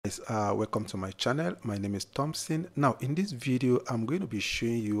guys, welcome to my channel. My name is Thompson. Now in this video I'm going to be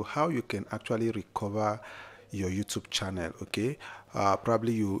showing you how you can actually recover your YouTube channel. Okay,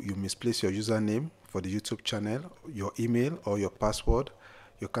 probably you misplaced your username for the YouTube channel, your email or your password.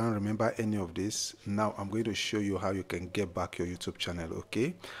 You can't remember any of this. Now I'm going to show you how you can get back your YouTube channel.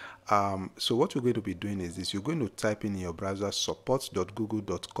 Okay, so what you're going to be doing is this: you're going to type in your browser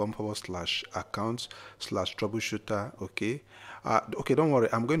support.google.com/account/troubleshooter. Okay, okay, don't worry,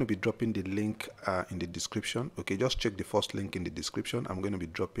 I'm going to be dropping the link in the description. Okay, just check the first link in the description. I'm going to be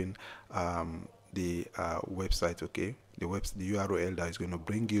dropping the website. Okay, the URL that is going to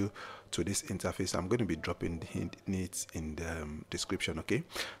bring you to this interface. I'm going to be dropping the hint in the description. Okay,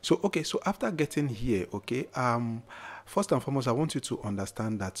 so after getting here, okay, first and foremost, I want you to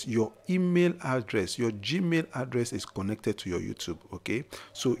understand that your email address, your Gmail address, is connected to your YouTube. Okay,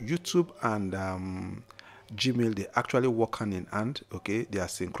 so YouTube and Gmail, they actually work hand in hand. Okay, they are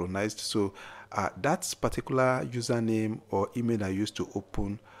synchronized. So that particular username or email I used to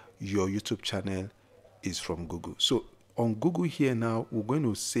open your YouTube channel is from Google. So on Google here now, we're going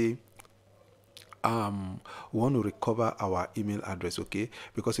to say we want to recover our email address. Okay,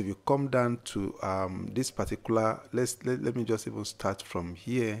 because if you come down to this particular, let me just even start from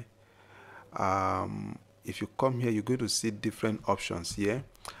here. If you come here, you're going to see different options here.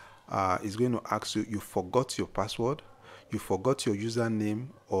 It's going to ask you forgot your password, you forgot your username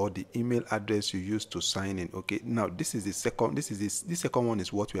or the email address you used to sign in. Okay, now this is the second, this second one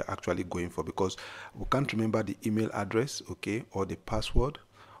is what we are actually going for, because we can't remember the email address, okay, or the password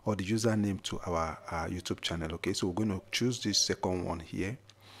or the username to our YouTube channel. Okay, so we're going to choose this second one here.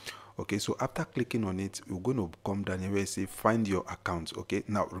 Okay, so after clicking on it, we're going to come down here where you say find your account. Okay,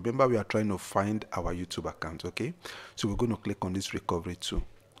 now remember we are trying to find our YouTube account. Okay, so we're going to click on this recovery tool.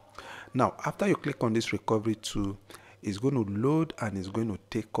 Now after you click on this recovery tool, it's going to load and it's going to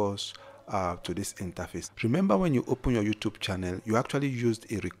take us to this interface. Remember, when you open your YouTube channel, you actually used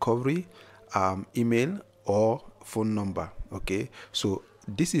a recovery email or phone number. Okay, so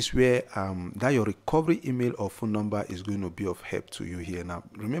this is where that your recovery email or phone number is going to be of help to you here. Now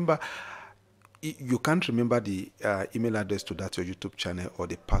remember, you can't remember the email address to that your YouTube channel or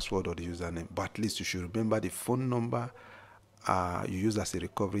the password or the username, but at least you should remember the phone number you use as a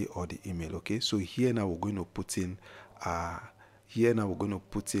recovery or the email. Okay, so here now we're going to put in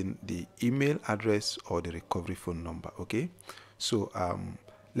the email address or the recovery phone number. Okay, so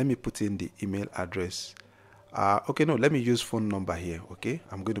let me put in the email address. Okay, no, let me use phone number here. Okay,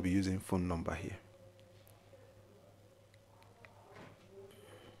 I'm going to be using phone number here.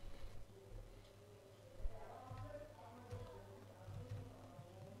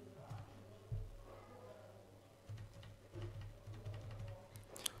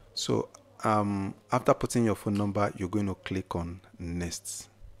 So after putting your phone number, you're going to click on next.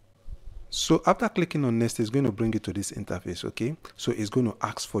 So after clicking on next, it's going to bring you to this interface. Okay, so it's going to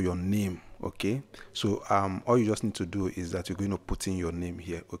ask for your name. Okay, so all you just need to do is that you're going to put in your name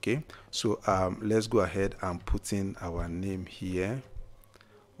here. Okay, so let's go ahead and put in our name here.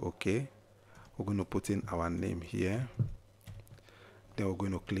 Okay, we're going to put in our name here, then we're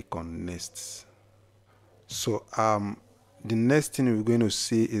going to click on next. So the next thing we're going to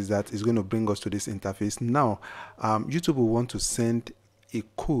see is that it's going to bring us to this interface. Now YouTube will want to send a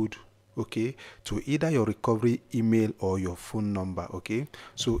code, okay, to either your recovery email or your phone number. Okay,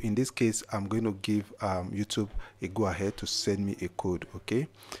 so in this case I'm going to give YouTube a go ahead to send me a code. Okay,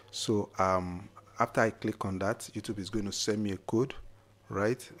 so after I click on that, YouTube is going to send me a code,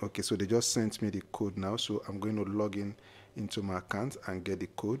 right? Okay, so they just sent me the code now, so I'm going to log in into my account and get the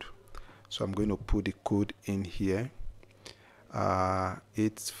code. So I'm going to put the code in here,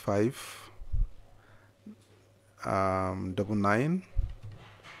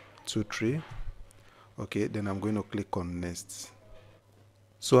 859923. Okay, then I'm going to click on next.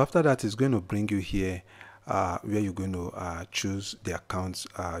 So after that, it's going to bring you here where you're going to choose the accounts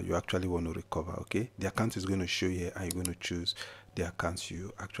you actually want to recover. Okay, the account is going to show here and you're going to choose the accounts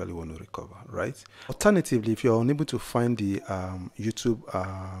you actually want to recover, right? Alternatively, if you're unable to find the YouTube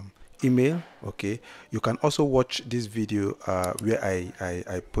email, okay, you can also watch this video where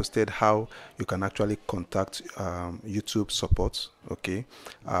I posted how you can actually contact YouTube support. Okay,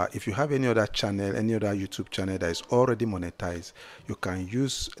 if you have any other channel, any other YouTube channel that is already monetized, you can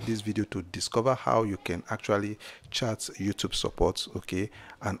use this video to discover how you can actually chat YouTube support, okay,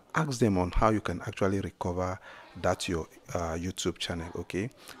 and ask them on how you can actually recover that your YouTube channel.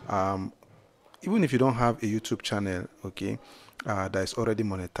 Okay, even if you don't have a YouTube channel, okay, that is already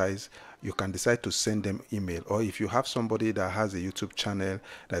monetized, you can decide to send them email. Or if you have somebody that has a YouTube channel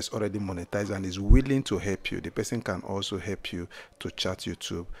that is already monetized and is willing to help you, the person can also help you to chat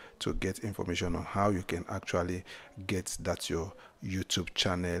YouTube to get information on how you can actually get that your YouTube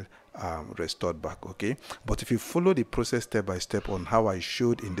channel restored back. Okay, but if you follow the process step by step on how I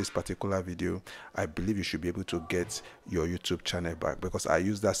showed in this particular video, I believe you should be able to get your YouTube channel back, because I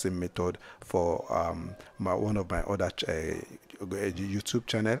use that same method for one of my other YouTube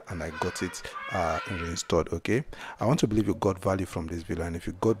channel, and I got it reinstalled. Okay, I want to believe you got value from this video, and if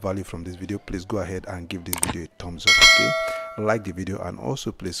you got value from this video, please go ahead and give this video a thumbs up. Okay, like the video, and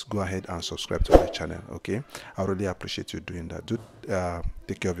also please go ahead and subscribe to my channel. Okay, I really appreciate you doing that. Do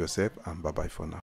take care of yourself, and bye bye for now.